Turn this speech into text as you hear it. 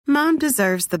Mom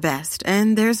deserves the best,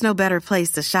 and there's no better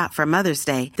place to shop for Mother's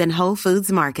Day than Whole Foods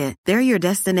Market. They're your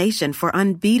destination for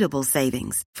unbeatable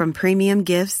savings, from premium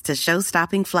gifts to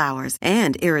show-stopping flowers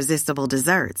and irresistible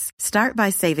desserts. Start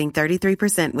by saving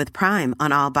 33% with Prime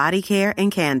on all body care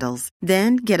and candles.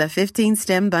 Then get a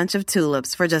 15-stem bunch of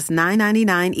tulips for just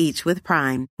 $9.99 each with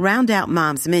Prime. Round out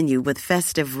Mom's menu with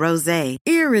festive rosé,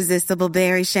 irresistible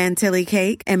berry chantilly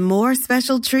cake, and more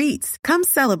special treats. Come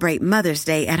celebrate Mother's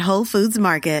Day at Whole Foods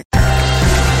Market.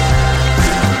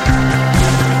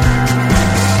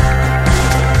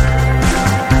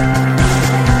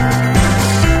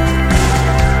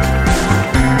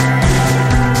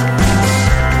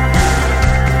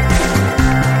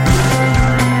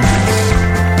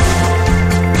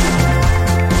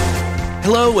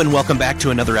 Hello and welcome back to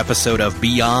another episode of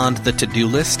Beyond the To-Do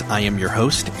List. I am your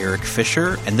host, Eric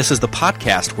Fisher, and this is the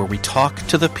podcast where we talk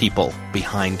to the people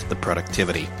behind the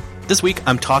productivity. This week,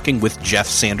 I'm talking with Jeff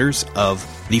Sanders of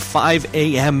the 5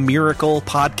 a.m. Miracle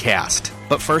podcast.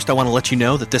 But first, I want to let you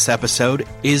know that this episode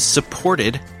is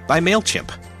supported by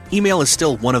MailChimp. Email is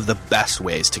still one of the best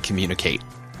ways to communicate.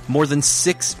 More than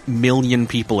 6 million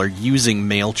people are using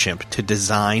MailChimp to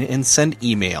design and send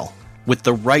email with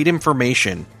the right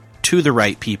information to the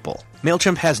right people.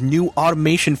 MailChimp has new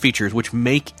automation features which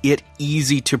make it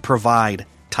easy to provide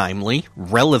timely,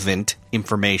 relevant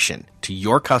information to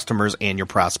your customers and your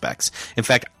prospects. In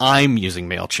fact, I'm using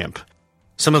MailChimp.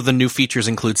 Some of the new features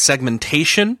include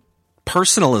segmentation,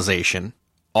 personalization,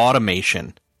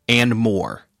 automation, and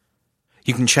more.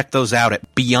 You can check those out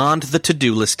at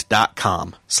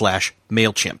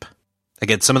beyondthetodolist.com/MailChimp.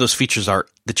 Again, some of those features are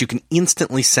that you can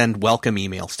instantly send welcome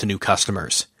emails to new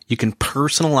customers. You can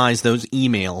personalize those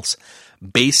emails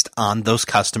based on those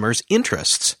customers'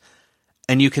 interests.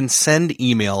 And you can send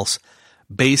emails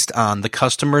based on the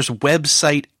customer's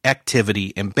website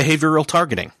activity and behavioral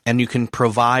targeting. And you can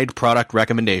provide product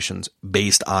recommendations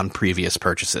based on previous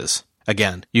purchases.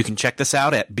 Again, you can check this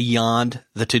out at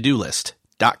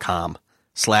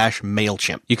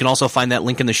beyondthetodolist.com/MailChimp. You can also find that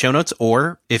link in the show notes,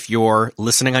 or if you're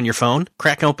listening on your phone,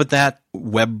 crack open that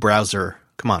web browser.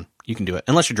 Come on, you can do it,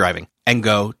 unless you're driving. And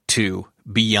go to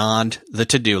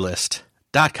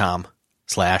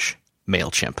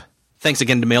beyondthetodolist.com/MailChimp. Thanks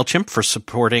again to MailChimp for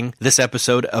supporting this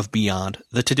episode of Beyond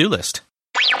the To-Do List.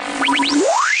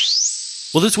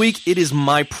 Well, this week it is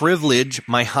my privilege,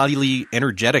 my highly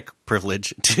energetic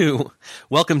privilege, to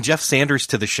welcome Jeff Sanders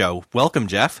to the show. Welcome,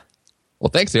 Jeff.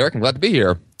 Well, thanks, Eric. I'm glad to be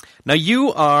here. Now,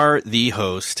 you are the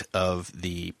host of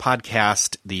the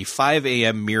podcast, The 5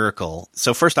 a.m. Miracle.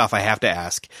 So first off, I have to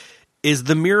ask, is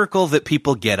the miracle that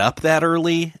people get up that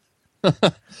early?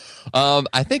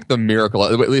 I think the miracle,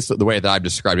 at least the way that I've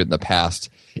described it in the past,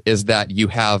 is that you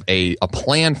have a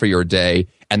plan for your day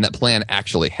and that plan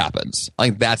actually happens. I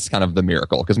think that's kind of the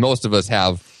miracle, because most of us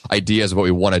have ideas of what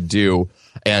we want to do.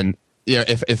 And you know,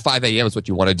 if 5 a.m. is what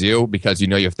you want to do because you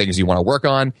know you have things you want to work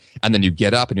on, and then you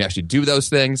get up and you actually do those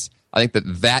things, I think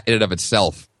that in and of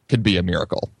itself could be a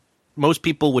miracle. Most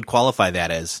people would qualify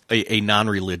that as a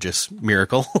non-religious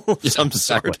miracle of some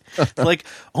sort. Like,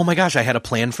 oh my gosh, I had a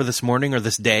plan for this morning or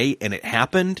this day and it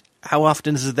happened. How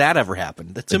often does that ever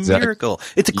happen? That's a miracle.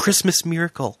 It's a Christmas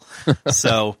miracle.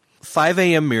 So 5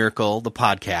 a.m. Miracle, the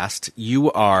podcast,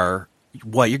 you are,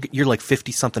 you're like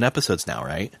 50-something episodes now,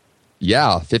 right?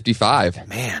 Yeah, 55.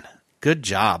 Man, good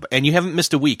job. And you haven't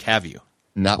missed a week, have you?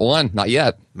 Not one, not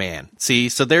yet. Man, see,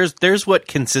 so there's what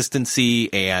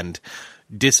consistency and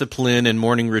discipline and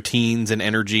morning routines and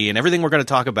energy and everything we're going to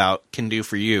talk about can do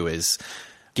for you, is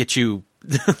get you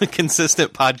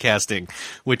consistent podcasting,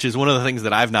 which is one of the things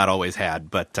that I've not always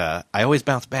had, but I always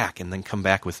bounce back and then come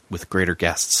back with greater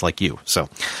guests like you. So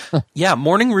yeah,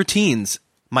 morning routines.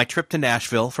 My trip to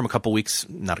Nashville from a couple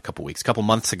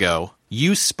months ago,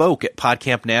 you spoke at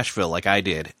PodCamp Nashville like I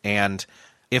did. And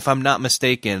if I'm not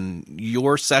mistaken,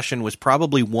 your session was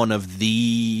probably one of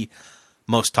the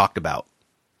most talked about.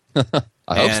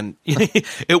 And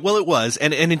it was,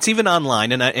 and it's even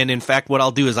online, and in fact, what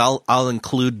I'll do is I'll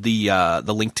include the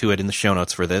link to it in the show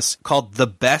notes for this, called "The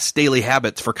Best Daily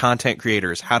Habits for Content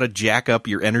Creators: How to Jack Up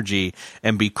Your Energy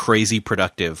and Be Crazy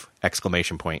Productive!" !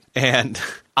 And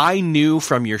I knew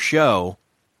from your show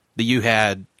that you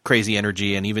had crazy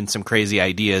energy and even some crazy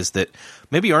ideas that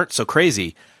maybe aren't so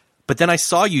crazy. But then I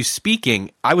saw you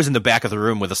speaking. I was in the back of the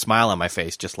room with a smile on my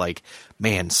face, just like,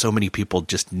 man, so many people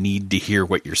just need to hear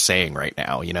what you're saying right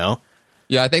now, you know?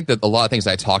 Yeah, I think that a lot of things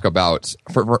I talk about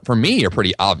for me are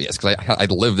pretty obvious because I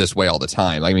live this way all the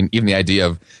time. I mean, even the idea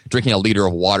of drinking a liter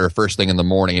of water first thing in the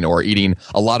morning or eating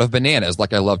a lot of bananas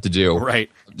like I love to do. Right.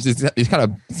 These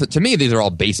kind of, to me, these are all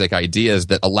basic ideas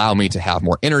that allow me to have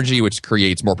more energy, which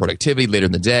creates more productivity later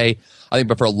in the day. I think,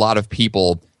 but for a lot of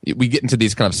people, we get into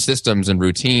these kind of systems and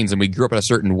routines, and we grew up in a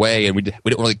certain way, and we don't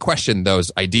really question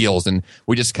those ideals, and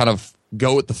we just kind of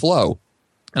go with the flow.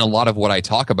 And a lot of what I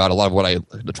talk about, a lot of what I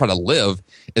try to live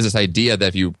is this idea that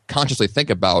if you consciously think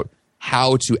about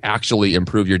how to actually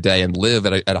improve your day and live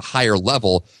at a higher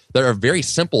level, there are very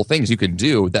simple things you can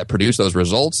do that produce those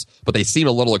results, but they seem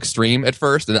a little extreme at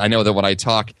first. And I know that when I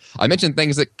talk, I mention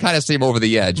things that kind of seem over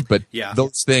the edge, but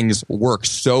those things work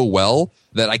so well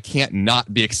that I can't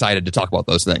not be excited to talk about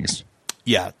those things.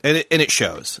 Yeah, and it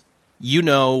shows. You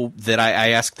know that I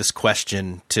ask this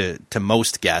question to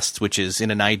most guests, which is,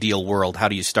 in an ideal world, how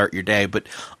do you start your day? But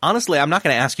honestly, I'm not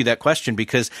going to ask you that question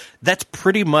because that's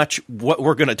pretty much what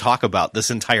we're going to talk about this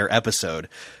entire episode.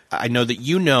 I know that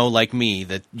you know, like me,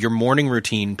 that your morning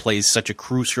routine plays such a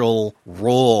crucial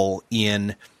role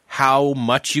in how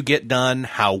much you get done,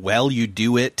 how well you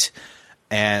do it,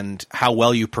 and how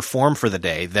well you perform for the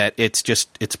day, that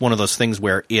it's one of those things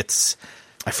where it's,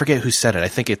 I forget who said it. I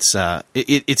think it's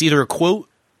either a quote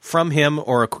from him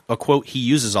or a quote he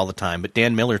uses all the time. But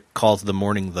Dan Miller calls the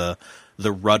morning the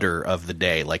rudder of the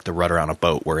day, like the rudder on a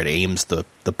boat, where it aims the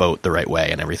boat the right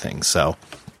way and everything. So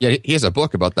yeah, he has a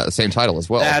book about that, the same title as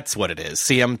well. That's what it is.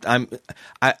 See,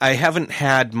 I haven't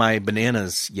had my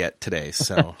bananas yet today,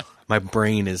 so my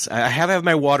brain is. I have had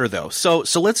my water though. So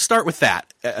let's start with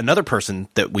that. Another person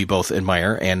that we both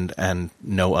admire and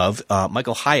know of,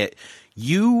 Michael Hyatt.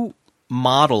 You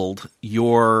modeled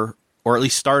your, or at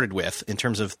least started with, in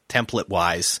terms of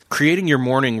template-wise, creating your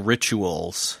morning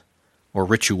rituals, or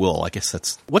ritual, I guess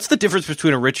that's... What's the difference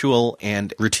between a ritual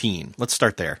and routine? Let's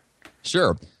start there.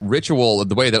 Sure. Ritual,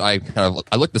 the way that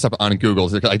I looked this up on Google,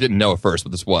 because I didn't know at first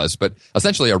what this was, but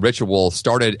essentially a ritual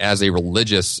started as a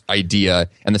religious idea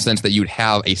in the sense that you'd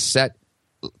have a set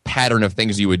pattern of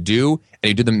things you would do, and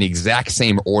you do them in the exact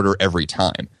same order every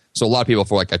time. So a lot of people,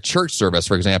 for like a church service,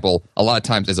 for example, a lot of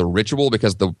times is a ritual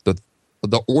because the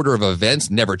order of events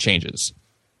never changes.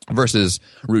 Versus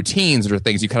routines are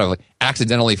things you kind of like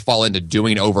accidentally fall into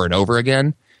doing over and over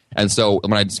again. And so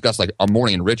when I discuss like a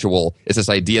morning ritual, it's this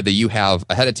idea that you have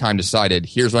ahead of time decided,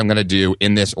 here's what I'm going to do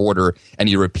in this order, and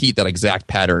you repeat that exact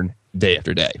pattern day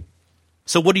after day.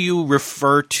 So what do you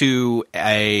refer to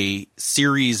a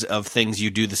series of things you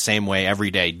do the same way every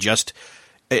day? Just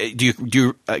do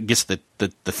you I guess the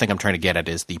thing I'm trying to get at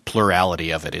is the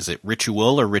plurality of it. Is it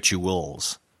ritual or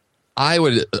rituals? I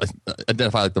would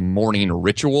identify like the morning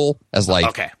ritual as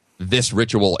like this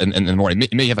ritual in the morning.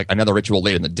 Maybe you have like another ritual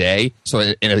late in the day. So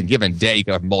in a given day, you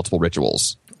can have multiple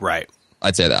rituals. Right.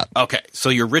 I'd say that. Okay. So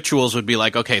your rituals would be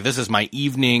like, okay, this is my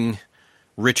evening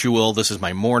ritual. This is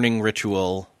my morning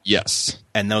ritual. Yes.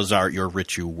 And those are your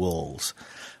rituals.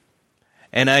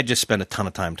 And I just spent a ton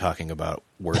of time talking about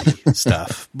wordy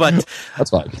stuff. But that's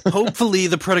fine. Hopefully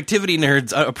the productivity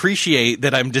nerds appreciate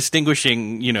that I'm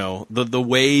distinguishing, the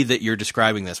way that you're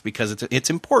describing this, because it's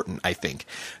important, I think.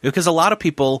 Because a lot of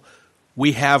people,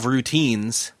 we have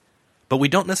routines, but we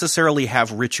don't necessarily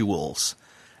have rituals.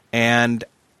 And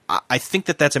I think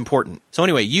that that's important. So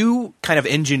anyway, you kind of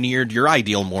engineered your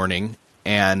ideal morning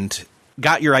and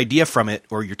got your idea from it,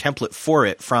 or your template for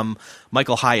it, from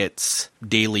Michael Hyatt's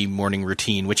daily morning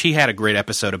routine, which he had a great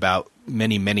episode about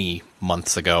many, many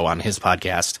months ago on his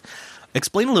podcast.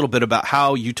 Explain a little bit about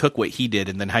how you took what he did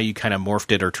and then how you kind of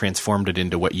morphed it or transformed it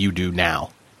into what you do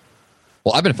now.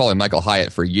 Well, I've been following Michael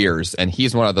Hyatt for years, and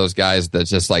he's one of those guys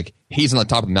that's just like, he's on the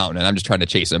top of the mountain, and I'm just trying to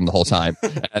chase him the whole time.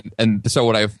 and so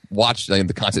when I've watched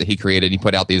the content he created, he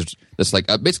put out this like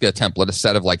basically a template, a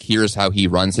set of like, here's how he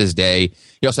runs his day.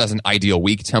 He also has an ideal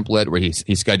week template where he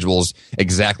schedules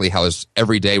exactly how his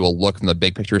every day will look from the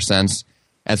big picture sense.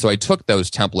 And so I took those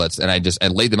templates and I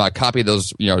laid them out, copied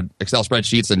those Excel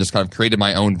spreadsheets, and just kind of created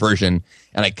my own version.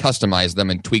 And I customized them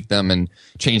and tweaked them and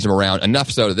changed them around enough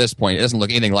so to this point it doesn't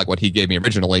look anything like what he gave me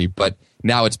originally. But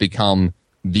now it's become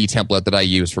the template that I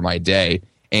use for my day.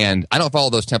 And I don't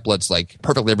follow those templates like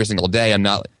perfectly every single day. I'm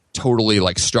not totally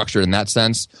like structured in that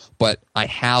sense, but I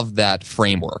have that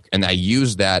framework and I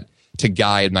use that to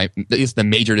guide at least the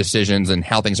major decisions and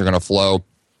how things are going to flow.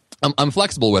 I'm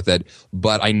flexible with it,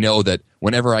 but I know that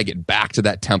whenever I get back to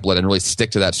that template and really stick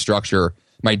to that structure,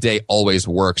 my day always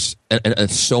works, and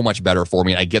it's so much better for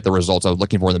me. I get the results I was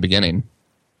looking for in the beginning.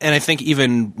 And I think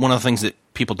even one of the things that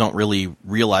people don't really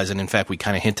realize, and in fact we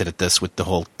kind of hinted at this with the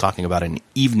whole talking about an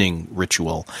evening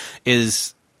ritual,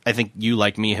 is I think you,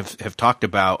 like me, have talked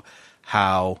about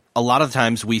how a lot of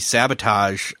times we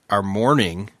sabotage our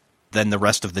morning than the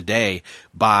rest of the day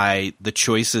by the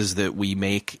choices that we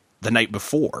make the night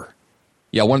before.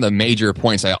 Yeah, one of the major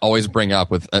points I always bring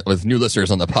up with new listeners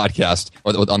on the podcast,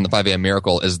 or on the 5 a.m.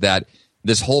 Miracle, is that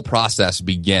this whole process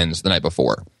begins the night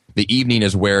before. The evening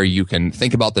is where you can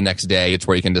think about the next day. It's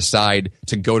where you can decide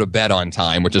to go to bed on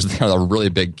time, which is a really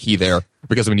big key there.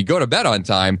 Because when you go to bed on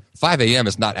time, 5 a.m.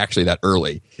 is not actually that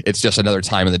early. It's just another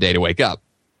time in the day to wake up.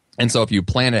 And so if you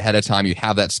plan ahead of time, you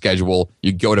have that schedule,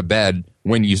 you go to bed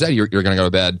when you said you're going to go to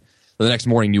bed. The next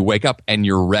morning you wake up and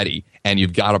you're ready and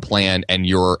you've got a plan and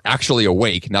you're actually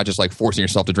awake, not just like forcing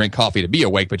yourself to drink coffee to be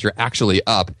awake, but you're actually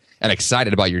up and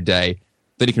excited about your day.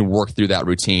 Then you can work through that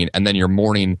routine and then your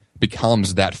morning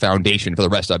becomes that foundation for the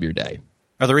rest of your day.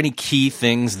 Are there any key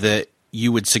things that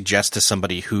you would suggest to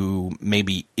somebody who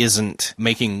maybe isn't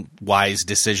making wise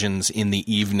decisions in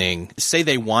the evening? Say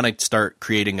they want to start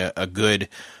creating a good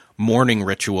morning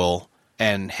ritual,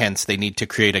 and hence they need to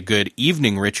create a good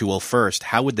evening ritual first.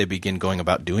 How would they begin going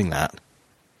about doing that?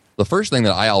 The first thing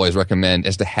that I always recommend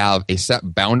is to have a set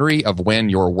boundary of when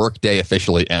your workday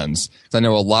officially ends. Because I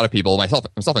know a lot of people, myself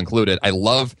included, I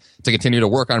love to continue to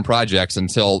work on projects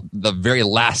until the very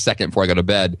last second before I go to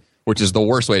bed, which is the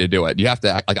worst way to do it. You have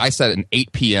to, like I set an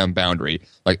 8 p.m. boundary.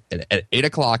 Like at 8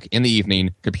 o'clock in the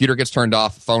evening, computer gets turned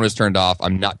off, phone is turned off,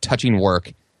 I'm not touching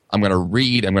work. I'm going to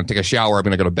read, I'm going to take a shower, I'm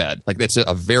going to go to bed. Like, it's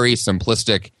a very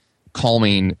simplistic,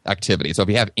 calming activity. So if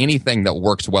you have anything that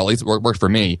works well, at least what works for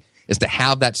me, is to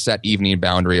have that set evening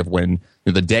boundary of when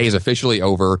the day is officially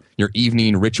over, your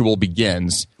evening ritual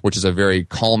begins, which is a very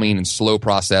calming and slow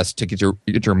process to get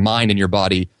your mind and your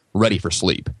body ready for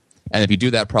sleep. And if you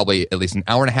do that probably at least an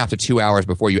hour and a half to 2 hours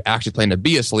before you actually plan to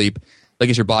be asleep, that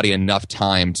gives your body enough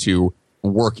time to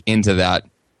work into that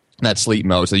sleep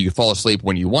mode so you can fall asleep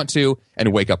when you want to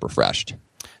and wake up refreshed.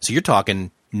 So you're talking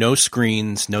no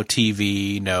screens, no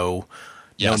TV, no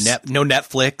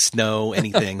Netflix, no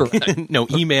anything, no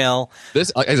email.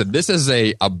 This is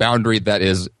a boundary that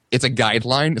is, it's a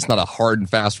guideline. It's not a hard and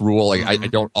fast rule. Like I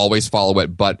don't always follow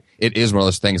it, but it is one of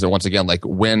those things that, once again, like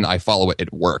when I follow it,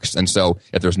 it works. And so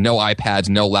if there's no iPads,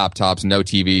 no laptops, no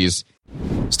TVs.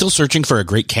 Still searching for a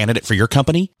great candidate for your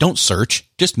company? Don't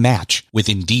search, just match with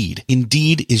Indeed.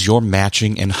 Indeed is your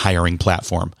matching and hiring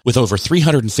platform with over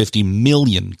 350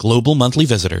 million global monthly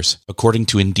visitors, according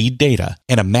to Indeed data,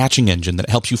 and a matching engine that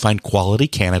helps you find quality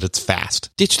candidates fast.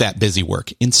 Ditch that busy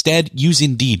work. Instead, use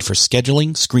Indeed for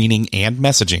scheduling, screening, and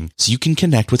messaging so you can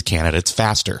connect with candidates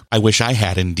faster. I wish I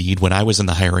had Indeed when I was in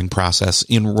the hiring process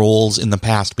in roles in the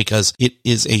past, because it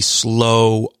is a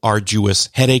slow, arduous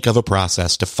headache of a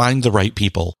process to find the right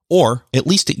people. Or, at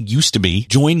least it used to be.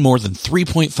 Join more than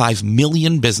 3.5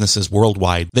 million businesses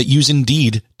worldwide that use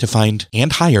Indeed to find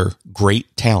and hire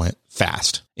great talent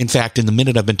fast. In fact, in the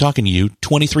minute I've been talking to you,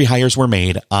 23 hires were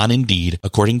made on Indeed,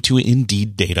 according to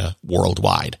Indeed data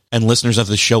worldwide. And listeners of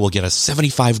the show will get a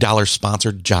 $75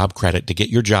 sponsored job credit to get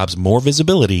your jobs more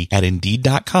visibility at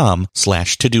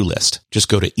Indeed.com/to-do list. Just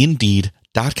go to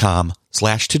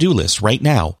Indeed.com/to-do list right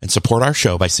now and support our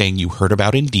show by saying you heard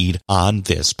about Indeed on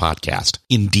this podcast.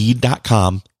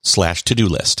 Indeed.com/to-do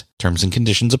list. Terms and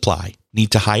conditions apply.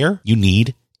 Need to hire? You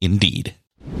need Indeed.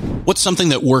 What's something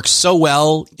that works so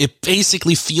well, it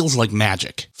basically feels like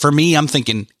magic? For me, I'm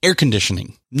thinking air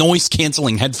conditioning,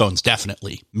 noise-canceling headphones,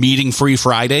 definitely. Meeting-free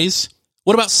Fridays?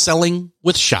 What about selling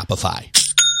with Shopify?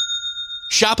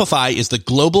 Shopify is the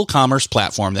global commerce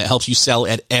platform that helps you sell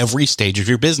at every stage of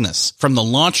your business. From the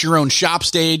launch your own shop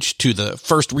stage to the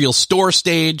first real store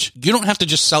stage, you don't have to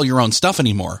just sell your own stuff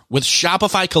anymore. With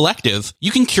Shopify Collective,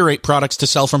 you can curate products to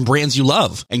sell from brands you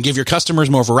love and give your customers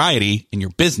more variety and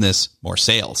your business more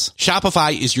sales.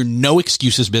 Shopify is your no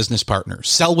excuses business partner.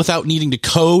 Sell without needing to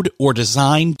code or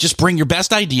design. Just bring your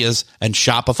best ideas and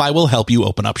Shopify will help you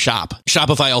open up shop.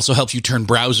 Shopify also helps you turn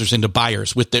browsers into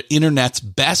buyers with the internet's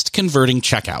best converting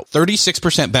checkout,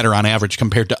 36% better on average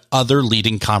compared to other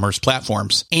leading commerce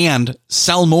platforms, and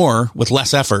sell more with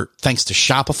less effort thanks to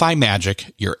Shopify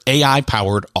Magic, your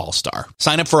AI-powered all-star.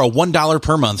 Sign up for a $1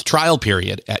 per month trial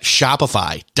period at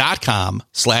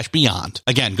shopify.com/beyond.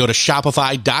 Again, go to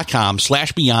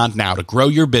shopify.com/beyond now to grow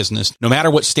your business no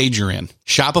matter what stage you're in.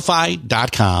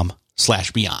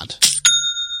 Shopify.com/beyond.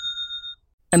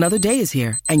 Another day is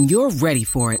here, and you're ready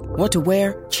for it. What to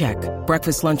wear? Check.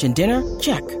 Breakfast, lunch, and dinner?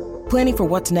 Check. Planning for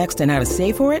what's next and how to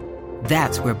save for it?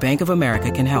 That's where Bank of America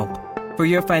can help. For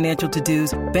your financial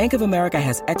to-dos, Bank of America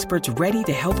has experts ready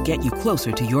to help get you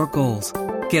closer to your goals.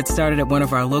 Get started at one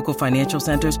of our local financial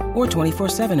centers or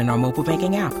 24/7 in our mobile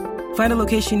banking app. Find a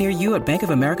location near you at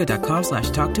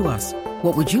bankofamerica.com/talktous.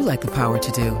 What would you like the power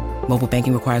to do? Mobile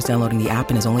banking requires downloading the app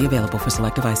and is only available for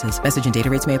select devices. Message and data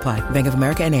rates may apply. Bank of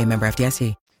America N.A., member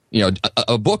FDIC. You know,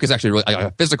 a book is actually really,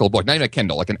 a physical book, not even a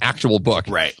Kindle, like an actual book,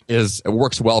 right? It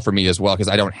works well for me as well because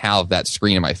I don't have that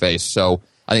screen in my face. So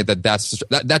I think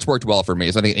that's worked well for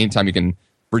me. So I think anytime you can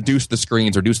reduce the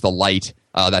screens, reduce the light,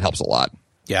 that helps a lot.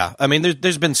 Yeah, I mean,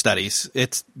 there's been studies.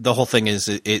 It's the whole thing is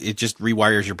it just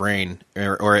rewires your brain,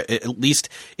 or at least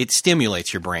it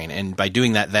stimulates your brain, and by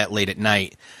doing that late at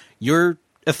night, you're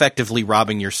effectively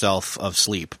robbing yourself of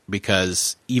sleep,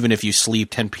 because even if you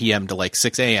sleep 10 p.m. to like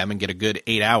 6 a.m. and get a good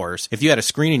 8 hours, if you had a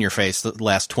screen in your face that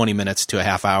lasts 20 minutes to a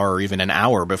half hour or even an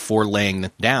hour before laying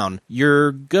down,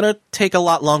 you're going to take a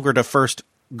lot longer to first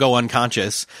go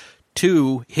unconscious,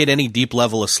 2, hit any deep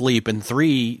level of sleep, and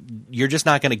 3, you're just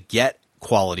not going to get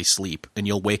quality sleep, and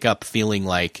you'll wake up feeling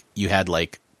like you had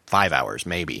like 5 hours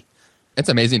maybe. It's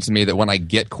amazing to me that when I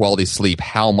get quality sleep,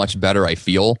 how much better I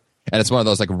feel. And it's one of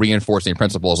those like reinforcing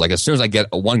principles. Like as soon as I get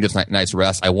one good night's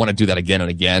rest, I want to do that again and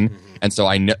again. Mm-hmm. And so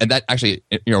I know, and that actually,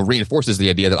 reinforces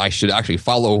the idea that I should actually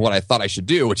follow what I thought I should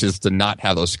do, which is to not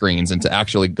have those screens and to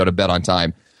actually go to bed on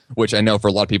time, which I know for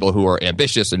a lot of people who are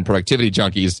ambitious and productivity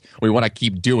junkies, we want to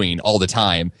keep doing all the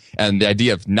time. And the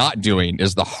idea of not doing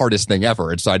is the hardest thing ever.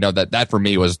 And so I know that for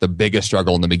me was the biggest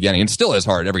struggle in the beginning, and still is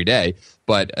hard every day.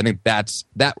 But I think that's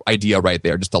that idea right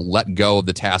there, just to let go of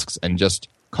the tasks and just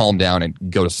calm down and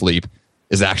go to sleep,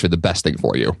 is actually the best thing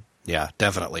for you. Yeah,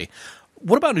 definitely.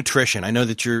 What about nutrition? I know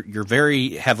that you're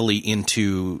very heavily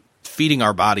into feeding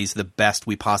our bodies the best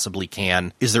we possibly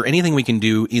can. Is there anything we can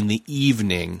do in the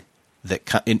evening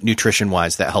that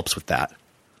nutrition-wise that helps with that?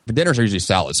 The dinners are usually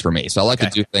salads for me. So I like to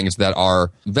do things that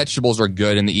are, vegetables are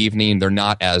good in the evening. They're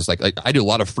not as like I do a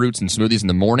lot of fruits and smoothies in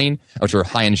the morning, which are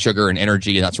high in sugar and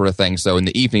energy and that sort of thing. So in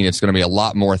the evening, it's going to be a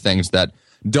lot more things that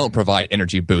don't provide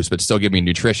energy boost, but still give me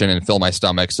nutrition and fill my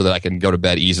stomach so that I can go to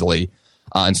bed easily.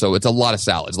 And so it's a lot of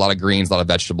salads, a lot of greens, a lot of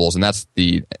vegetables, and that's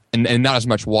and not as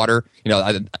much water.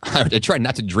 I try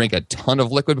not to drink a ton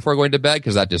of liquid before going to bed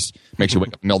because that just makes you wake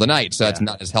up in the middle of the night. So that's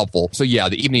not as helpful. So yeah,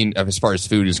 the evening, as far as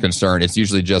food is concerned, it's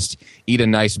usually just eat a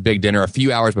nice big dinner a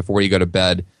few hours before you go to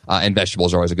bed, and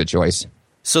vegetables are always a good choice.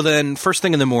 So then first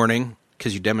thing in the morning,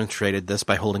 because you demonstrated this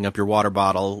by holding up your water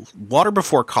bottle, water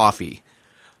before coffee.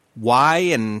 Why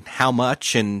and how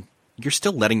much? And you're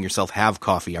still letting yourself have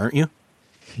coffee, aren't you?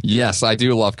 Yes, I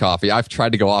do love coffee. I've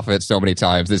tried to go off of it so many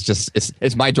times.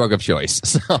 It's my drug of choice.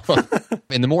 So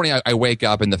in the morning, I wake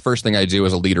up and the first thing I do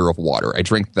is a liter of water. I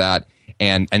drink that,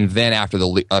 and then after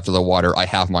the water, I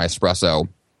have my espresso.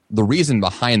 The reason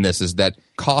behind this is that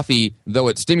coffee, though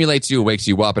it stimulates you, wakes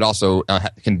you up, it also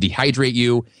can dehydrate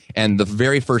you. And the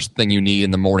very first thing you need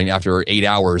in the morning after 8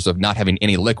 hours of not having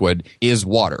any liquid is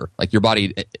water. Like your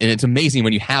body, and it's amazing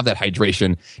when you have that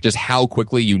hydration, just how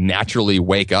quickly you naturally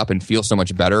wake up and feel so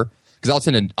much better. Because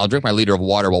I'll drink my liter of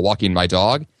water while walking my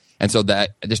dog. And so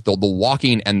that just the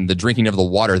walking and the drinking of the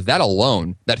water, that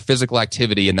alone, that physical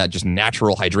activity and that just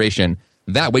natural hydration,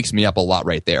 that wakes me up a lot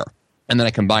right there. And then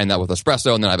I combine that with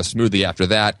espresso, and then I have a smoothie after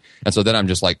that. And so then I'm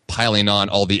just like piling on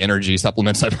all the energy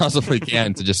supplements I possibly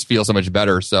can to just feel so much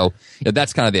better. So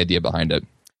that's kind of the idea behind it.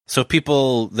 So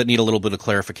people that need a little bit of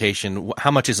clarification, how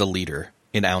much is a liter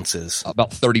in ounces?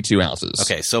 About 32 ounces.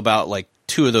 Okay, so about like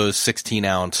 2 of those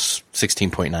 16-ounce,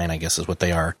 16.9 I guess is what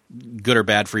they are. Good or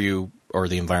bad for you or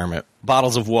the environment.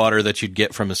 Bottles of water that you'd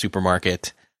get from a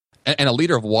supermarket. And a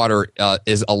liter of water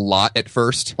is a lot at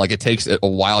first. Like it takes a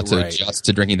while to adjust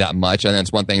to drinking that much. And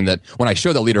it's one thing that when I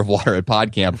show the liter of water at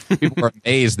PodCamp, people are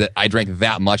amazed that I drank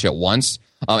that much at once.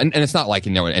 And it's not like,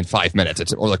 in 5 minutes.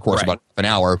 It's over the course of about an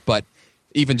hour. But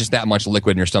even just that much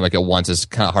liquid in your stomach at once is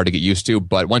kind of hard to get used to.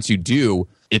 But once you do,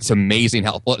 it's amazing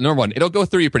how, well, number one, it'll go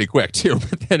through you pretty quick too.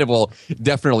 But then it will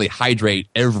definitely hydrate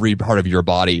every part of your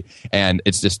body. And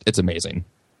it's amazing.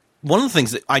 One of the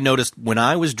things that I noticed when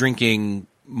I was drinking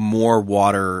more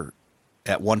water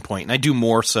at one point, and I do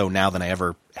more so now than I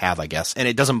ever have, I guess, and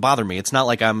it doesn't bother me. It's not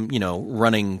like I'm,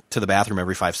 running to the bathroom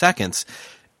every 5 seconds,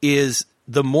 is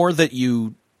the more that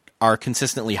you are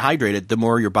consistently hydrated, the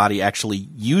more your body actually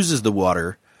uses the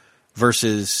water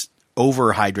versus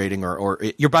overhydrating or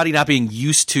your body not being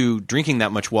used to drinking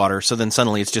that much water. So then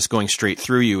suddenly it's just going straight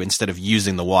through you instead of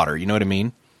using the water. You know what I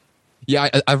mean? Yeah,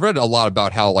 I've read a lot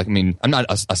about how, I'm not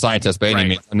a scientist by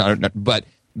any means, but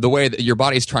the way that your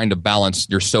body's trying to balance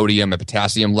your sodium and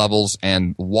potassium levels,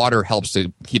 and water helps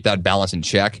to keep that balance in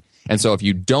check. And so if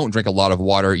you don't drink a lot of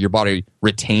water, your body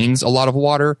retains a lot of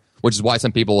water, which is why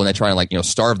some people, when they try and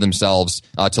starve themselves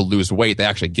to lose weight, they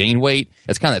actually gain weight.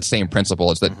 It's kind of that same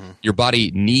principle. It's that your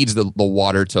body needs the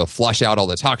water to flush out all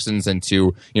the toxins and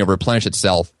to replenish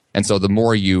itself. And so the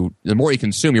more you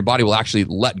consume, your body will actually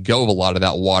let go of a lot of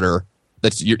that water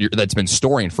that's been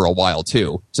storing for a while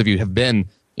too. So if you have been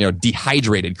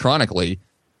dehydrated chronically,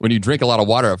 when you drink a lot of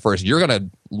water at first, you're going to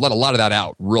let a lot of that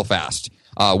out real fast,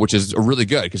 which is really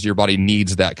good because your body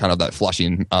needs that kind of that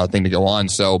flushing thing to go on.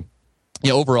 So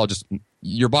overall, just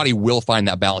your body will find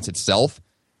that balance itself.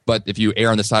 But if you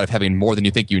err on the side of having more than you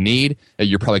think you need,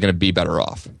 you're probably going to be better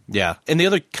off. Yeah. And the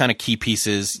other kind of key piece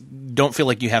is don't feel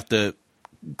like you have to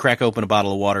crack open a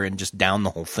bottle of water and just down the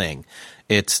whole thing.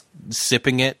 It's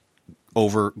sipping it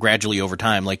gradually over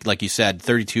time. Like you said,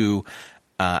 32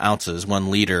 ounces,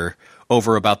 1 liter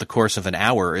over about the course of an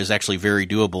hour is actually very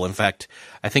doable. In fact,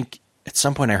 I think at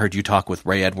some point I heard you talk with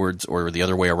Ray Edwards or the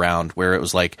other way around where it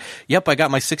was like, yep, I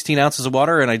got my 16 ounces of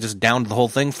water and I just downed the whole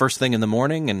thing first thing in the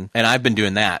morning. And I've been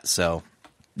doing that. So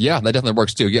yeah, that definitely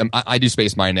works too. Yeah, I do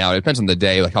space mine now. It depends on the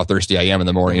day, like how thirsty I am in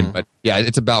the morning. Mm-hmm. But yeah,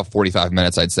 it's about 45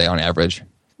 minutes, I'd say, on average.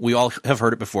 We all have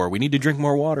heard it before. We need to drink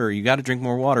more water. You got to drink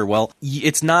more water. Well,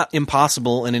 it's not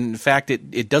impossible. And in fact,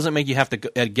 it doesn't make you have to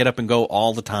get up and go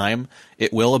all the time.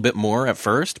 It will a bit more at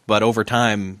first, but over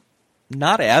time,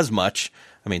 not as much.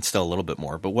 I mean, still a little bit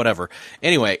more, but whatever.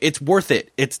 Anyway, it's worth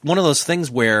it. It's one of those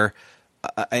things where,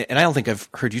 and I don't think I've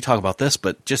heard you talk about this,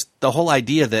 but just the whole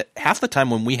idea that half the time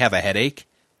when we have a headache,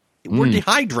 we're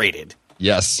dehydrated.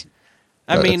 Yes.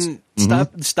 I mean,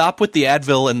 stop with the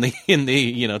Advil and the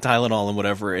Tylenol and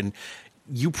whatever, and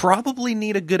you probably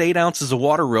need a good 8 ounces of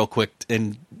water real quick,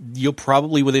 and you'll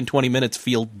probably within 20 minutes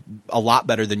feel a lot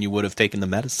better than you would have taken the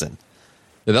medicine.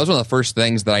 Yeah, that was one of the first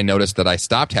things that I noticed that I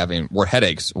stopped having were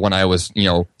headaches when I was,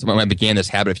 when I began this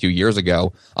habit a few years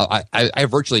ago. I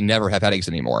virtually never have headaches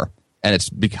anymore. And it's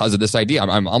because of this idea.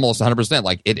 I'm almost 100%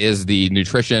 like it is the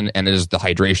nutrition and it is the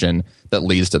hydration that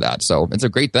leads to that. So it's a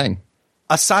great thing.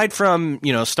 Aside from,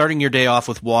 starting your day off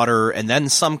with water and then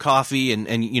some coffee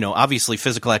and obviously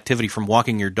physical activity from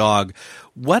walking your dog,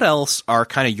 what else are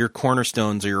kind of your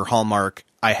cornerstones or your hallmark,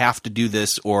 I have to do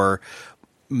this, or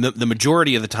the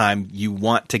majority of the time you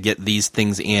want to get these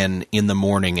things in the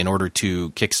morning in order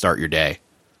to kickstart your day?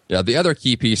 Yeah, the other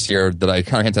key piece here that I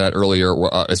kind of hinted at earlier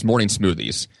is morning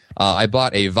smoothies. I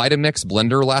bought a Vitamix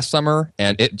blender last summer,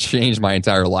 and it changed my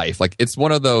entire life. Like, it's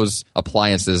one of those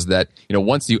appliances that,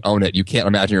 once you own it, you can't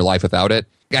imagine your life without it.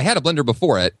 I had a blender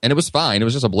before it, and it was fine. It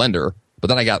was just a blender. But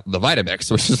then I got the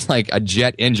Vitamix, which is like a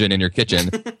jet engine in your kitchen.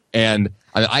 And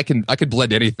I could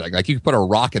blend anything. Like, you could put a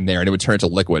rock in there, and it would turn into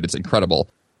liquid. It's incredible.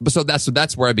 But so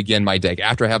that's where I begin my day.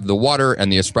 After I have the water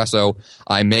and the espresso,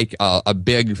 I make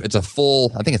it's a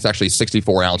full, I think it's actually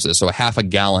 64 ounces, so a half a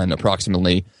gallon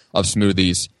approximately of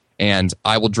smoothies. And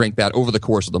I will drink that over the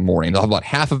course of the morning. I'll have about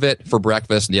half of it for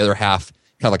breakfast and the other half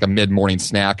kind of like a mid-morning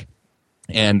snack.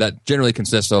 And that generally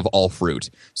consists of all fruit.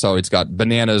 So it's got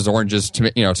bananas, oranges,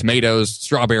 tomatoes,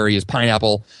 strawberries,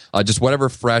 pineapple, just whatever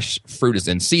fresh fruit is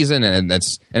in season. And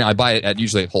I buy it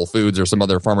usually at Whole Foods or some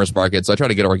other farmers market. So I try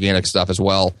to get organic stuff as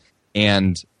well.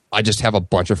 And I just have a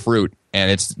bunch of fruit. And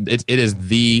it is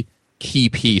the key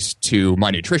piece to my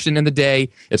nutrition in the day.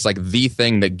 It's like the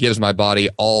thing that gives my body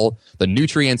all the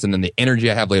nutrients and then the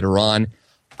energy I have later on.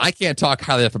 I can't talk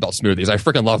highly enough about smoothies. I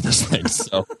freaking love this thing.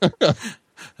 So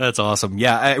that's awesome.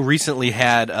 Yeah, I recently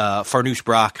had Farnoosh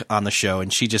Brock on the show,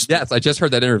 and she just... Yes, I just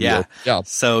heard that interview. Yeah.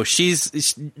 So she's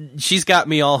got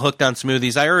me all hooked on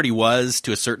smoothies. I already was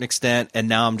to a certain extent, and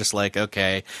now I'm just like,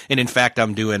 okay. And in fact,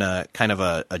 I'm doing a kind of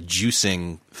a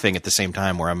juicing thing at the same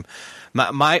time where I'm...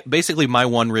 Basically my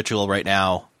one ritual right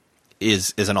now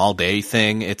is an all day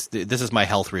thing. This is my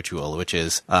health ritual, which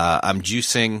is I'm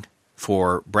juicing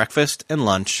for breakfast and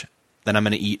lunch. Then I'm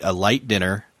going to eat a light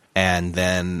dinner, and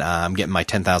then I'm getting my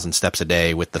 10,000 steps a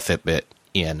day with the Fitbit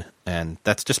in, and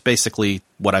that's just basically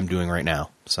what I'm doing right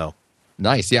now. So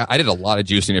nice. Yeah, I did a lot of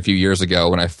juicing a few years ago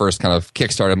when I first kind of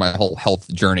kickstarted my whole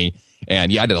health journey, and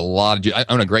yeah, I did a lot of. I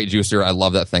own a great juicer. I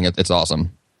love that thing. It's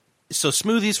awesome. So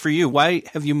smoothies for you, why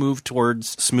have you moved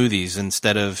towards smoothies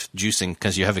instead of juicing?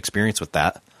 Because you have experience with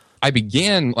that. I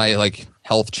began my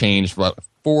health change about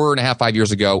 4.5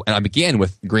 years ago, and I began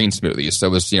with green smoothies. So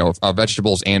it was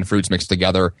vegetables and fruits mixed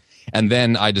together. And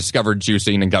then I discovered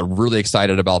juicing and got really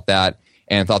excited about that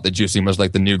and thought that juicing was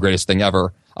like the new greatest thing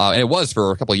ever. And it was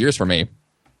for a couple of years for me.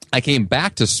 I came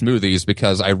back to smoothies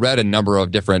because I read a number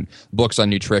of different books on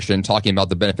nutrition talking about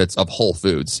the benefits of whole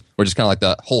foods, which is kind of like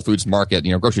the Whole Foods market,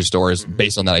 grocery stores,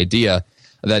 based on that idea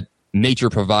that nature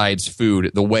provides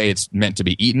food the way it's meant to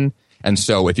be eaten. And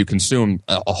so if you consume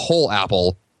a whole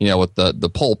apple, with the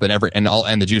pulp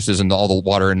and the juices and all the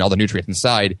water and all the nutrients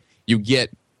inside, you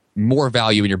get more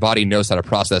value, and your body knows how to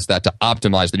process that to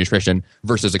optimize the nutrition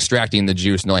versus extracting the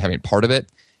juice and only having part of it.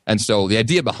 And so the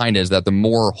idea behind it is that the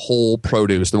more whole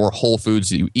produce, the more whole foods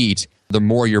that you eat, the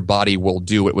more your body will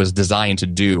do what it was designed to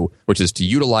do, which is to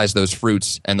utilize those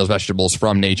fruits and those vegetables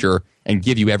from nature and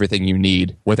give you everything you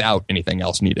need without anything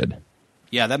else needed.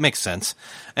 Yeah, that makes sense.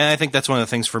 And I think that's one of the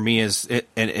things for me is,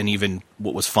 and even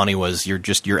what was funny was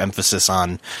your emphasis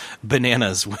on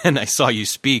bananas. When I saw you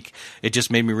speak, it just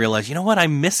made me realize, you know what? I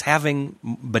miss having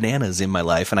bananas in my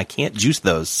life, and I can't juice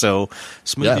those. So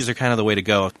smoothies are kind of the way to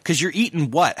go. Because you're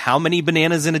eating what? How many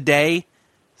bananas in a day?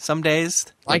 Some days?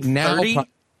 Like now, 30?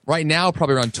 Right now,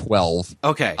 probably around 12.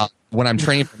 Okay. When I'm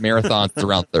training for marathons, it's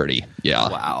around 30. Yeah.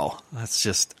 Wow. That's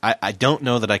just, I don't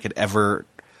know that I could ever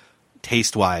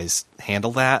taste-wise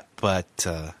handle that, but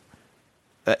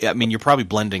I mean, you're probably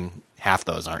blending half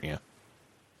those, aren't you?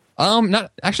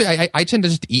 Not actually. I tend to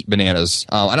just eat bananas.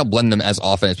 I don't blend them as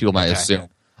often as people might assume.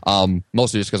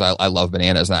 Mostly just because I love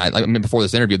bananas. And I mean, before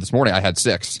this interview this morning, I had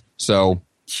 6. So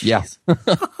yeah.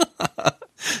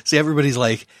 See, everybody's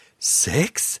like,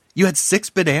 6? You had 6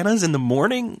 bananas in the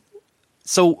morning?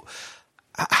 So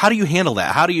how do you handle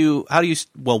that? How do you,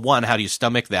 well, one, how do you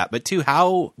stomach that? But two,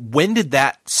 when did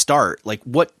that start? Like,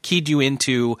 what keyed you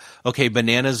into, okay,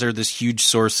 bananas are this huge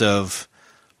source of,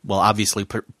 well, obviously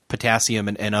potassium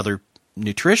and other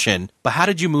nutrition, but how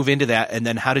did you move into that? And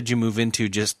then how did you move into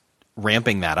just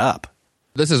ramping that up?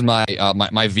 This is my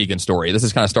vegan story. This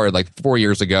is kind of started like 4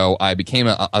 years ago. I became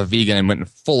a vegan and went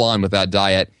full on with that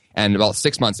diet. And about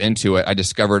 6 months into it, I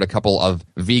discovered a couple of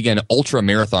vegan ultra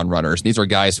marathon runners. These are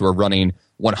guys who are running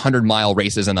 100-mile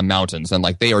races in the mountains. And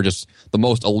like, they are just the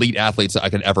most elite athletes that I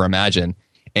could ever imagine.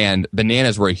 And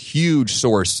bananas were a huge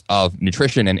source of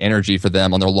nutrition and energy for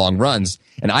them on their long runs.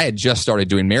 And I had just started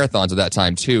doing marathons at that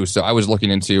time too. So I was looking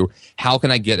into how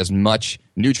can I get as much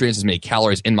nutrients, as many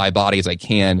calories in my body as I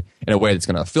can in a way that's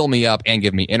going to fill me up and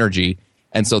give me energy.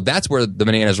 And so that's where the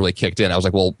bananas really kicked in. I was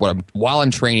like, well, while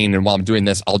I'm training and while I'm doing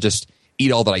this, I'll just eat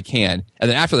all that I can.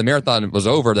 And then after the marathon was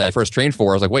over that I first trained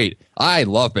for, I was like, wait, I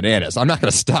love bananas. I'm not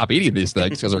going to stop eating these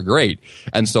things because they're great.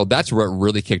 And so that's where it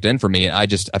really kicked in for me. And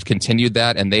I've continued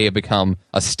that, and they have become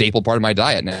a staple part of my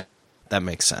diet now. That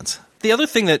makes sense. The other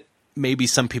thing that maybe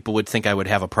some people would think I would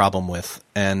have a problem with,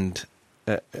 and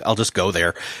I'll just go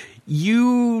there.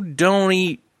 You don't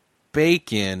eat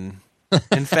bacon.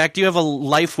 In fact, you have a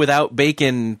Life Without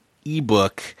Bacon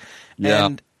ebook. Yeah.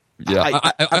 And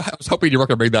I was hoping you were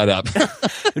going to bring that up.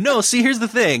 No, see, here's the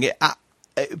thing.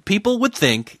 People would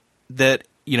think that,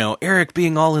 Eric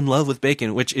being all in love with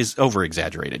bacon, which is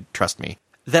over-exaggerated, trust me,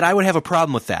 that I would have a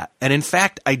problem with that. And in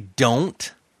fact, I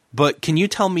don't. But can you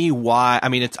tell me why? I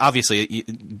mean, it's obviously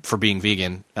for being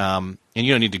vegan, and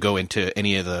you don't need to go into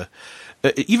any of the,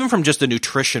 even from just a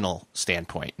nutritional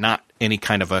standpoint, not any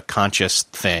kind of a conscious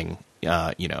thing.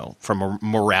 From a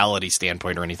morality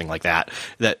standpoint or anything like that,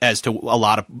 as to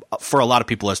for a lot of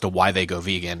people as to why they go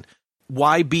vegan.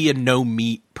 Why be a no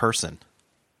meat person?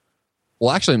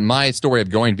 Well, actually, my story of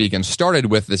going vegan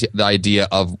started with the idea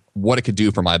of what it could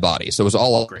do for my body. So it was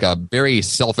all like a very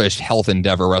selfish health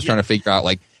endeavor where I was trying to figure out,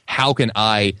 like, how can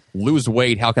I lose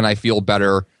weight? How can I feel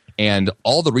better? And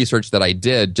all the research that I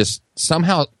did just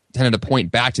somehow tended to point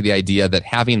back to the idea that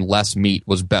having less meat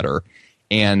was better.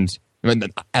 And I mean,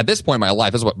 at this point in my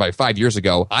life, this was about 5 years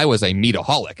ago, I was a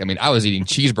meataholic. I mean, I was eating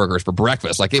cheeseburgers for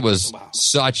breakfast. Like, it was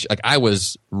I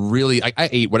was really, I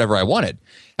ate whatever I wanted.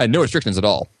 I had no restrictions at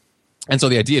all. And so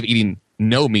the idea of eating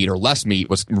no meat or less meat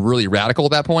was really radical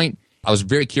at that point. I was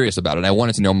very curious about it, and I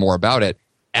wanted to know more about it.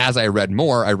 As I read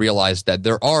more, I realized that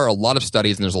there are a lot of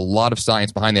studies and there's a lot of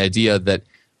science behind the idea that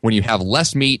when you have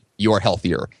less meat, you're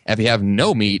healthier. And if you have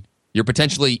no meat, you're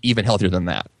potentially even healthier than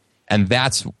that. And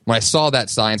that's when I saw that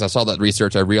science, I saw that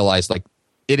research, I realized, like,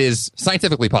 it is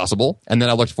scientifically possible. And then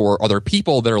I looked for other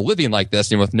people that are living like this,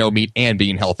 with no meat and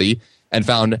being healthy, and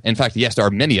found, in fact, yes, there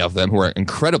are many of them who are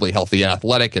incredibly healthy and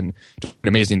athletic and doing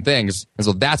amazing things. And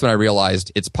so that's when I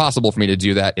realized it's possible for me to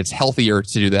do that. It's healthier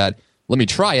to do that. Let me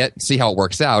try it, see how it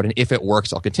works out. And if it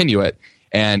works, I'll continue it.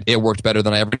 And it worked better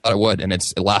than I ever thought it would. And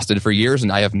it lasted for years,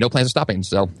 and I have no plans of stopping.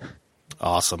 So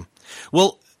awesome.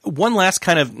 Well, one last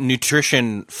kind of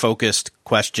nutrition-focused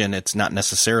question. It's not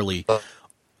necessarily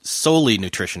solely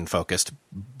nutrition-focused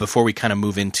before we kind of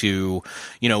move into,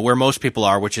 where most people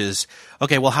are, which is,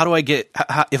 okay, well, how do I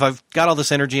if I've got all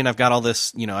this energy and I've got all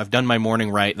this, I've done my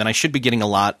morning right, then I should be getting a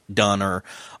lot done or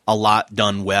a lot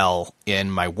done well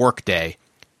in my work day.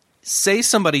 Say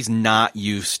somebody's not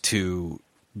used to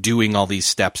doing all these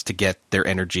steps to get their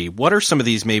energy. What are some of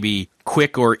these maybe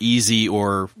quick or easy,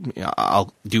 or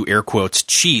I'll do air quotes,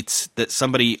 cheats that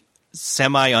somebody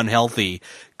semi-unhealthy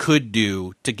could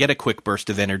do to get a quick burst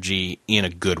of energy in a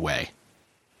good way?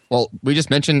 Well, we just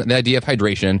mentioned the idea of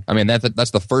hydration. I mean,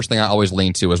 that's the first thing I always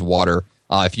lean to is water.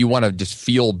 If you want to just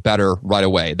feel better right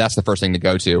away, that's the first thing to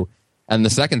go to. And the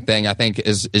second thing I think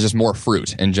is just more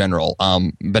fruit in general.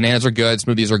 Bananas are good.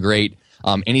 Smoothies are great.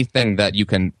 Anything that you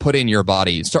can put in your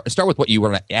body, start with what you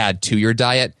want to add to your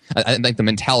diet. I think the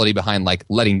mentality behind like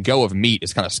letting go of meat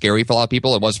is kind of scary for a lot of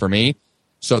people. It was for me.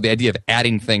 So the idea of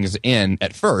adding things in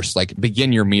at first, like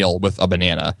begin your meal with a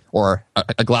banana or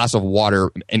a glass of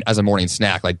water as a morning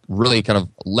snack, like really kind of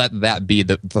let that be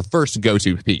the first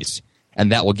go-to piece.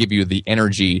 And that will give you the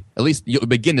energy. At least you'll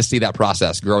begin to see that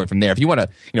process growing from there. If you want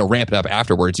to, ramp it up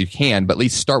afterwards, you can, but at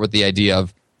least start with the idea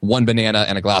of one banana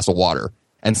and a glass of water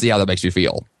and see how that makes you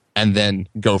feel. And then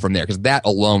go from there, because that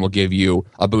alone will give you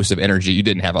a boost of energy you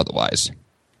didn't have otherwise.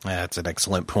 That's an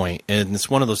excellent point. And it's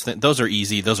one of those things. Those are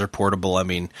easy. Those are portable. I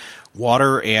mean,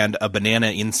 water and a banana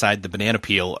inside the banana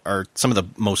peel are some of the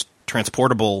most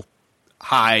transportable,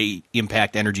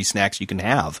 high-impact energy snacks you can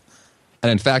have.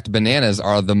 And in fact, bananas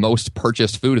are the most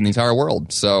purchased food in the entire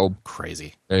world. So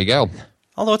crazy. There you go.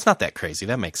 Although it's not that crazy.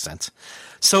 That makes sense.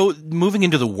 So moving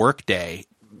into the workday,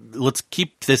 let's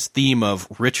keep this theme of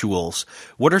rituals.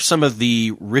 What are some of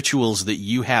the rituals that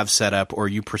you have set up or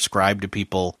you prescribe to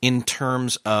people in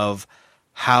terms of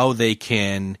how they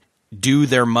can do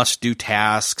their must-do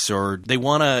tasks, or they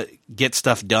want to get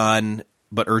stuff done,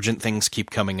 but urgent things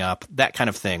keep coming up, that kind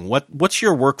of thing? What's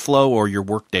your workflow or your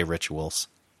workday rituals?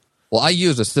 Well, I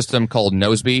use a system called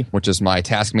Noseby, which is my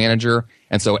task manager.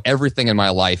 And so everything in my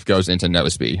life goes into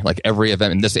Noseby. Like every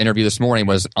event, and this interview this morning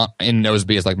was in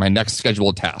Noseby as like my next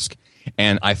scheduled task.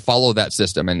 And I follow that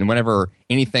system. And whenever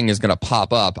anything is going to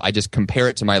pop up, I just compare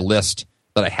it to my list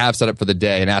that I have set up for the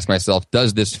day and ask myself,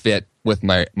 does this fit with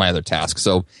my other tasks?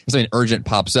 So if something urgent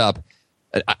pops up,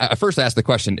 I first ask the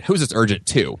question, who's this urgent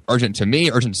to? Urgent to me,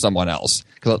 urgent to someone else?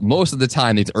 Because most of the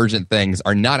time, these urgent things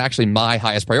are not actually my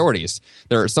highest priorities.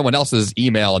 They're someone else's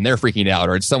email and they're freaking out,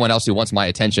 or it's someone else who wants my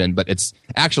attention, but it's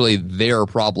actually their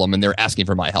problem and they're asking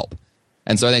for my help.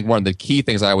 And so I think one of the key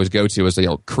things I always go to is,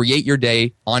 create your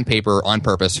day on paper, on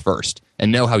purpose first,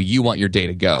 and know how you want your day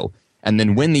to go. And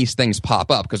then when these things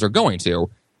pop up, because they're going to,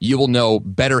 you will know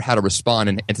better how to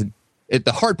respond. And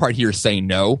the hard part here is saying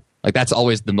no. Like that's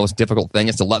always the most difficult thing,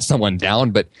 is to let someone down,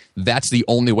 but that's the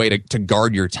only way to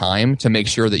guard your time, to make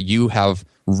sure that you have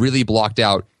really blocked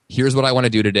out, here's what I want to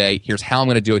do today, here's how I'm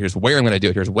going to do it, here's where I'm going to do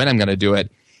it, here's when I'm going to do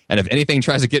it. And if anything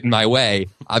tries to get in my way,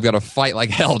 I've got to fight like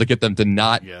hell to get them to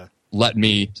not let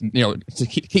me, to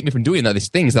keep me from doing these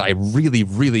things that I really,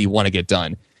 really want to get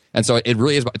done. And so it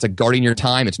really is, it's guarding your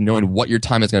time. It's knowing what your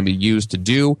time is going to be used to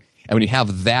do. And when you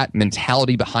have that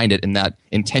mentality behind it and that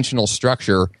intentional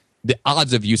structure, the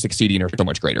odds of you succeeding are so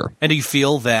much greater. And do you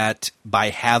feel that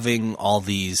by having all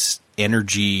these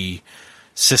energy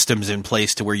systems in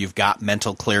place to where you've got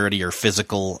mental clarity or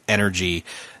physical energy,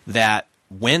 that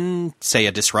when, say,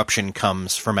 a disruption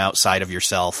comes from outside of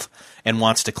yourself and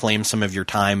wants to claim some of your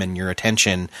time and your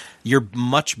attention, you're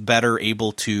much better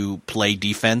able to play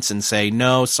defense and say,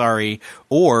 no, sorry,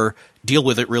 or deal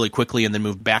with it really quickly and then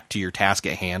move back to your task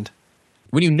at hand?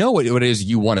 When you know what it is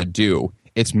you want to do,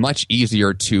 it's much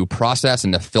easier to process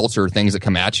and to filter things that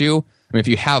come at you. I mean, if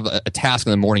you have a task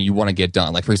in the morning you want to get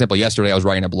done, like for example, yesterday I was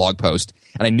writing a blog post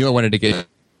and I knew I wanted to get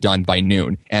done by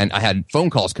noon, and I had phone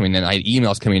calls coming in, I had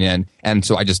emails coming in, and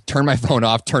so I just turned my phone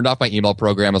off, turned off my email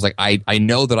program. I was like, I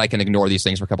know that I can ignore these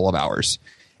things for a couple of hours,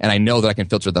 and I know that I can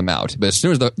filter them out. But as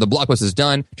soon as the blog post is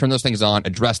done, turn those things on,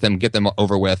 address them, get them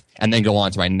over with, and then go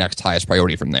on to my next highest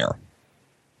priority from there.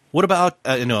 What about,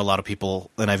 I know a lot of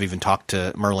people, and I've even talked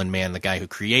to Merlin Mann, the guy who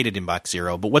created Inbox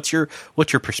Zero, but what's your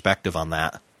perspective on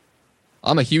that?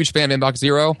 I'm a huge fan of Inbox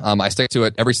Zero. I stick to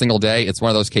it every single day. It's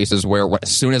one of those cases where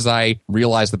as soon as I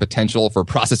realized the potential for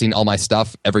processing all my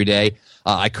stuff every day,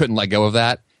 I couldn't let go of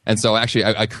that. And so actually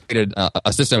I created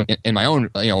a system in my own,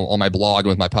 on my blog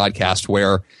with my podcast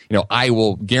where, I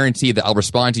will guarantee that I'll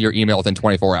respond to your email within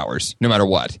 24 hours, no matter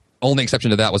what. Only exception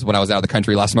to that was when I was out of the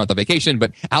country last month on vacation.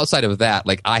 But outside of that,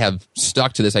 I have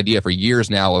stuck to this idea for years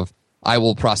now of I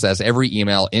will process every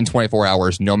email in 24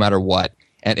 hours, no matter what.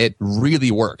 And it really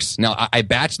works. Now, I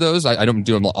batch those. I don't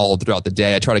do them all throughout the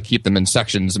day. I try to keep them in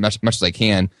sections as much as I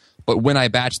can. But when I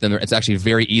batch them, it's actually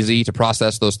very easy to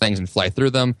process those things and fly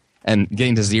through them. And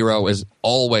getting to zero is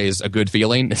always a good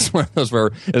feeling. It's one of those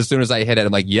where as soon as I hit it,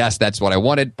 I'm like, yes, that's what I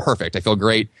wanted. Perfect. I feel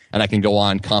great. And I can go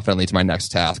on confidently to my next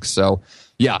task. So,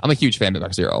 yeah, I'm a huge fan of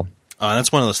Inbox Zero.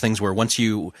 That's one of those things where once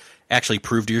you actually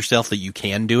prove to yourself that you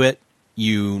can do it,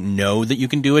 you know that you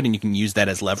can do it, and you can use that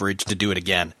as leverage to do it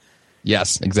again.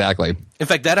 Yes, exactly. In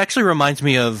fact, that actually reminds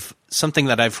me of something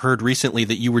that I've heard recently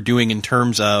that you were doing in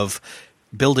terms of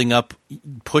building up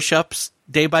push-ups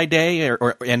day by day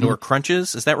or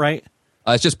crunches. Is that right?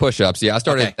 It's just push-ups. Yeah, I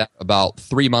started that about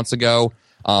 3 months ago.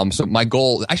 So my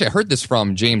goal, actually, I heard this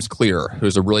from James Clear,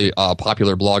 who's a really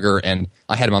popular blogger, and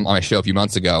I had him on my show a few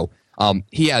months ago.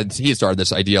 He had started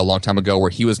this idea a long time ago where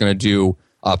he was going to do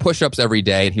push-ups every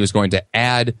day, and he was going to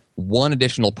add one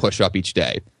additional push-up each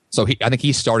day. So I think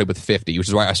he started with 50, which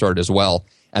is why I started as well.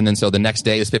 And then so the next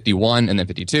day is 51 and then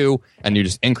 52, and you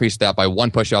just increase that by one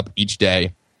push-up each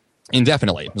day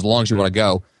indefinitely, as long as you want to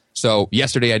go. So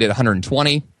yesterday I did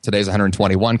 120. Today's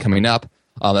 121 coming up.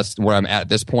 That's where I'm at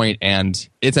this point. And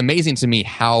it's amazing to me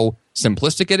how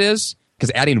simplistic it is,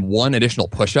 because adding one additional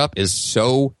push-up is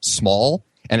so small,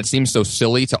 and it seems so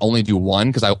silly to only do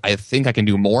one, because I think I can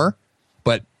do more.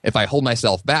 But if I hold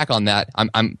myself back on that,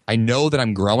 I know that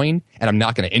I'm growing, and I'm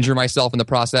not going to injure myself in the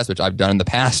process, which I've done in the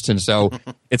past. And so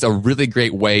it's a really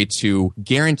great way to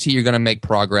guarantee you're going to make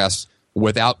progress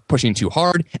without pushing too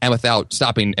hard and without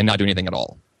stopping and not doing anything at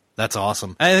all. That's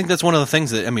awesome. I think that's one of the things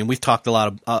that, I mean, we've talked a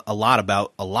lot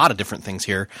about a lot of different things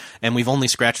here, and we've only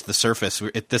scratched the surface.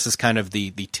 This is kind of the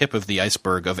tip of the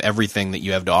iceberg of everything that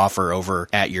you have to offer over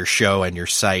at your show and your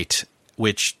site,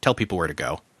 which tell people where to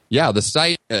go. Yeah, the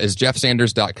site is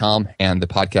jeffsanders.com, and the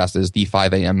podcast is The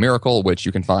 5 a.m. Miracle, which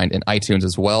you can find in iTunes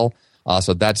as well.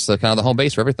 So that's kind of the home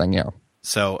base for everything, yeah.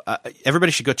 So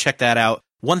everybody should go check that out.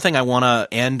 One thing I want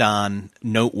to end on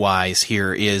note-wise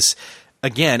here is,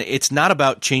 again, it's not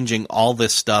about changing all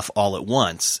this stuff all at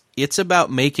once. It's about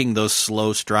making those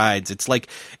slow strides.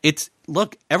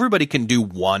 Look, everybody can do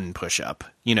one push-up.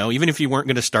 You know, even if you weren't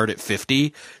going to start at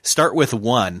 50, start with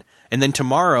one. And then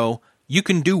tomorrow, you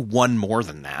can do one more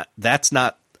than that. That's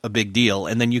not a big deal.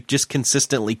 And then you just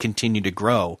consistently continue to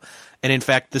grow. And in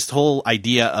fact, this whole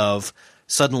idea of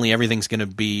suddenly everything's going to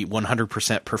be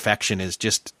 100% perfection is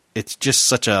it's just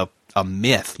such a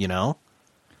myth, you know?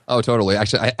 Oh, totally.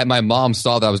 Actually, my mom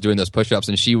saw that I was doing those push-ups,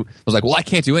 and she was like, well, I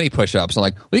can't do any push-ups. I'm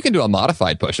like, well, you can do a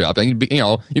modified push-up. And,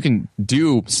 you can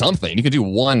do something. You can do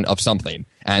one of something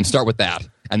and start with that.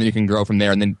 And then you can grow from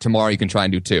there. And then tomorrow you can try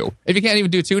and do two. If you can't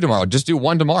even do two tomorrow, just do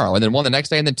one tomorrow, and then one the next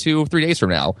day, and then 2-3 days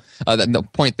from now. The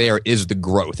point there is the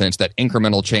growth, and it's that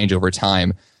incremental change over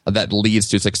time that leads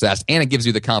to success, and it gives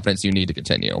you the confidence you need to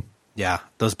continue. Yeah,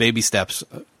 those baby steps.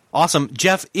 Awesome.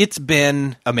 Jeff, it's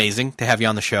been amazing to have you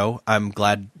on the show. I'm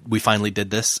glad we finally did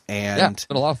this. And yeah, it's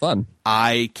been a lot of fun.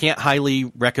 I can't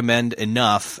highly recommend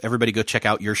enough. Everybody go check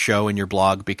out your show and your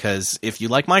blog, because if you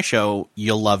like my show,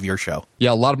 you'll love your show.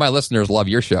 Yeah, a lot of my listeners love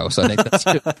your show, so I think that's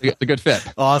a good fit.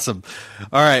 Awesome.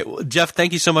 All right. Well, Jeff,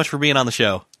 thank you so much for being on the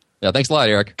show. Yeah, thanks a lot,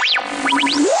 Eric.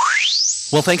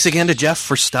 Well, thanks again to Jeff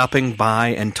for stopping by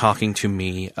and talking to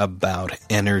me about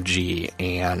energy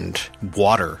and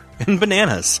water and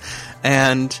bananas.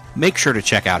 And make sure to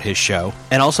check out his show.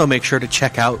 And also make sure to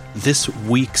check out this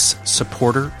week's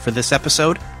supporter for this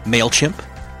episode, MailChimp,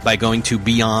 by going to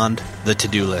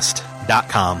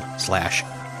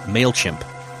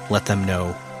beyondthetodolist.com/MailChimp. Let them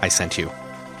know I sent you.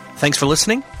 Thanks for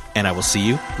listening, and I will see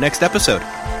you next episode.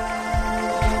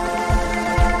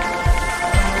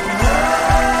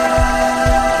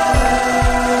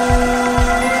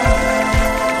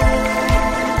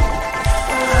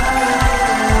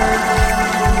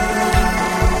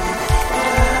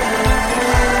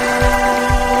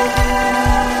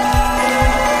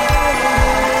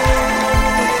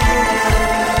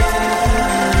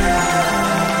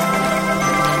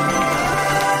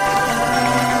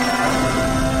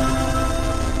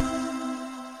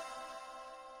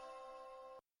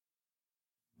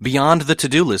 Beyond the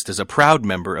To-Do List is a proud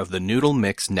member of the Noodle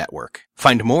Mix Network.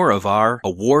 Find more of our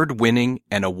award-winning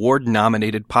and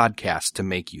award-nominated podcasts to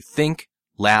make you think,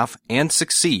 laugh, and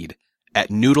succeed at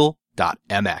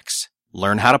noodle.mx.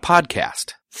 Learn how to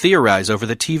podcast. Theorize over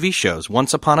the TV shows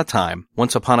Once Upon a Time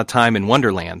in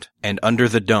Wonderland, and Under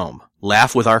the Dome.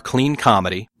 Laugh with our clean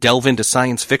comedy, delve into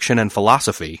science fiction and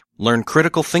philosophy, learn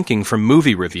critical thinking from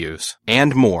movie reviews,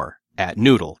 and more at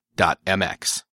noodle.mx.